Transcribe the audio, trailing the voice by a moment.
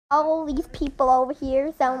All these people over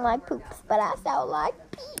here sound like poops, but I sound like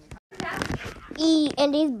pee.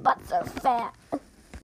 And these butts are fat.